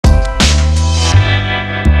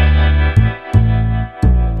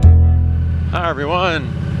everyone.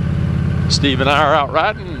 Steve and I are out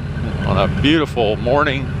riding on a beautiful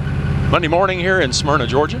morning, Monday morning here in Smyrna,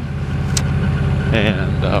 Georgia.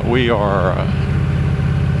 And we are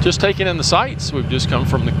just taking in the sights. We've just come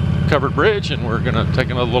from the covered bridge and we're gonna take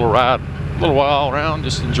another little ride, a little while around,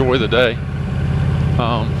 just enjoy the day.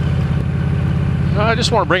 I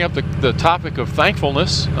just want to bring up the topic of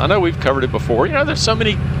thankfulness. I know we've covered it before. You know, there's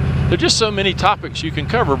just so many topics you can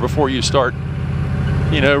cover before you start,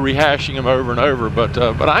 rehashing them over and over. But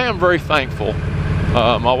I am very thankful.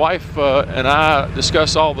 My wife and I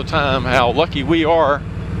discuss all the time how lucky we are.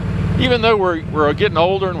 Even though we're getting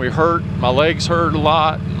older and we hurt, my legs hurt a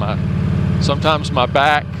lot, and sometimes my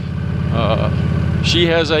back. She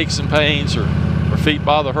has aches and pains. Her feet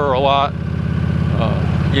bother her a lot.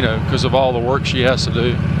 Because of all the work she has to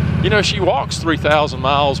do. She walks 3,000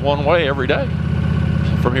 miles one way every day,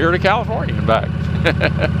 from here to California and back.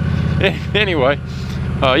 Anyway,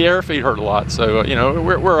 her feet hurt a lot. So,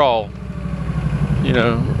 we're all,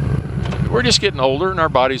 we're just getting older and our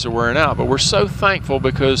bodies are wearing out. But we're so thankful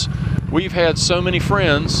because we've had so many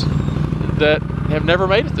friends that have never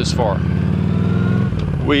made it this far.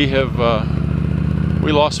 We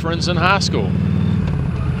lost friends in high school.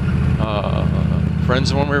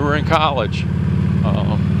 Friends when we were in college.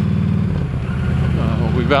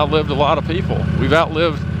 We've outlived a lot of people. We've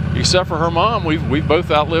outlived, except for her mom, we've both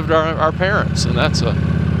outlived our parents, and that's a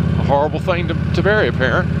horrible thing to bury a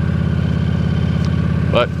parent.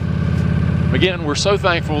 But again, we're so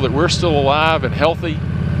thankful that we're still alive and healthy.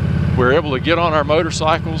 We're able to get on our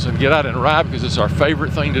motorcycles and get out and ride because it's our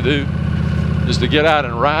favorite thing to do, is to get out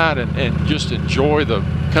and ride and just enjoy the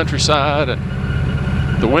countryside and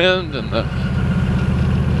the wind and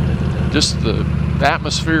just the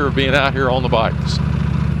atmosphere of being out here on the bikes.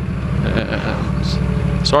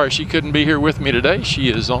 And sorry she couldn't be here with me today. She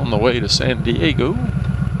is on the way to San Diego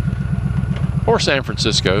or San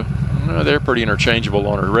Francisco. They're pretty interchangeable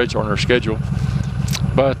on her schedule.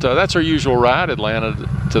 But that's her usual ride, Atlanta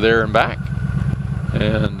to there and back.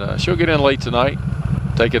 And she'll get in late tonight,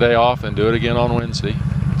 take a day off, and do it again on Wednesday.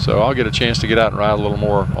 So I'll get a chance to get out and ride a little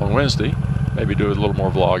more on Wednesday, maybe do a little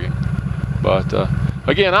more vlogging. But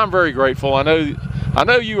again, I'm very grateful. I know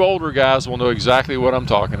you older guys will know exactly what I'm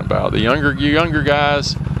talking about. You younger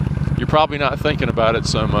guys, you're probably not thinking about it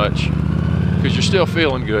so much because you're still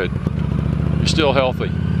feeling good. You're still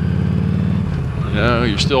healthy.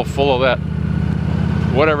 You're still full of that,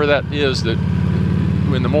 whatever that is, that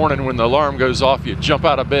in the morning when the alarm goes off, you jump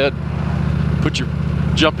out of bed,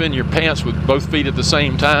 jump in your pants with both feet at the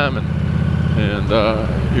same time, and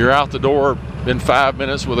you're out the door in 5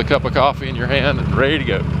 minutes with a cup of coffee in your hand and ready to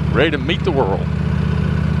go, ready to meet the world.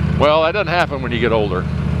 Well, that doesn't happen when you get older.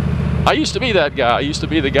 I used to be that guy. I used to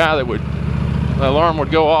be the guy that the alarm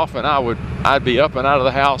would go off and I'd be up and out of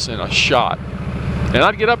the house in a shot. And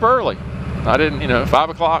I'd get up early. I didn't, 5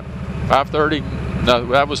 o'clock, 5:30, no,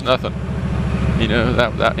 that was nothing.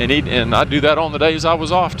 And I'd do that on the days I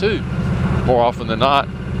was off too, more often than not.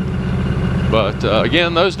 But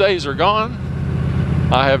again, those days are gone.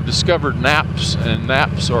 I have discovered naps, and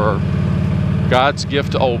naps are God's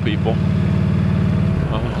gift to old people.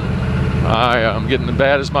 I am getting as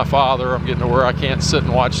bad as my father. I'm getting to where I can't sit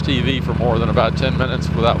and watch TV for more than about 10 minutes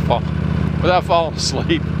without falling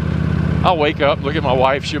asleep. I'll wake up, look at my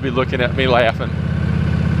wife. She'll be looking at me laughing.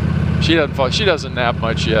 She doesn't nap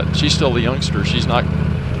much yet. She's still a youngster. She's not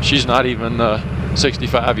even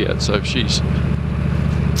 65 yet. So in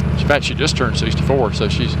fact, she just turned 64. So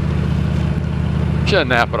she doesn't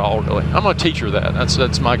nap at all, really. I'm going to teach her that.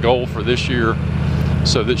 That's my goal for this year,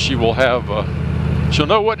 so that she will she'll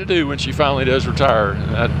know what to do when she finally does retire,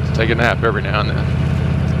 and take a nap every now and then.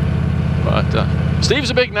 But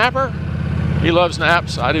Steve's a big napper. He loves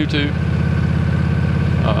naps. I do too.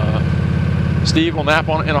 Steve will nap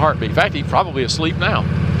in a heartbeat. In fact, he's probably asleep now.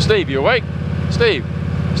 Steve, you awake? Steve.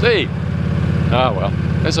 Oh, well,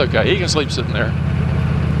 it's okay. He can sleep sitting there.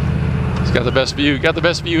 He's got the best view. Got the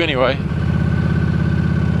best view anyway.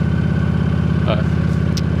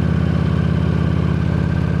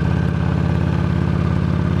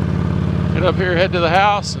 Get up here, head to the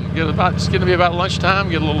house, and it's going to be about lunchtime.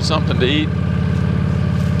 Get a little something to eat.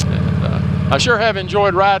 And I sure have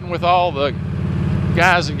enjoyed riding with all the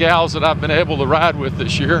guys and gals that I've been able to ride with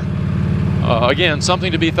this year. Again,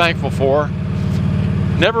 something to be thankful for.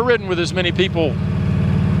 Never ridden with as many people,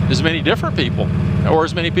 as many different people, or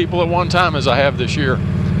as many people at one time as I have this year.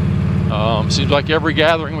 Seems like every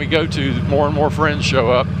gathering we go to, more and more friends show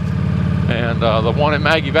up. And the one in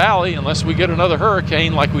Maggie Valley, unless we get another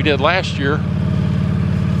hurricane like we did last year,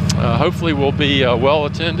 hopefully will be well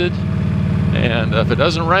attended. And if it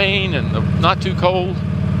doesn't rain and not too cold,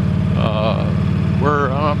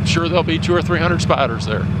 where I'm sure there'll be 200 or 300 spiders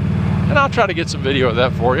there. And I'll try to get some video of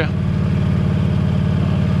that for you.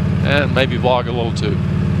 And maybe vlog a little too.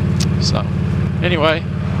 So, anyway,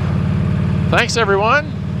 thanks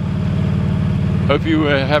everyone. Hope you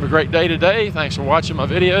have a great day today. Thanks for watching my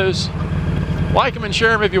videos. Like them and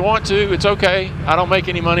share them if you want to. It's okay. I don't make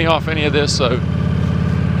any money off any of this, so,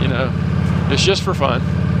 you know, it's just for fun.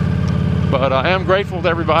 But I am grateful to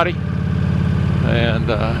everybody, and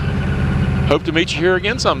hope to meet you here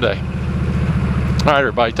again someday. All right,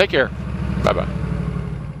 everybody, take care. Bye-bye.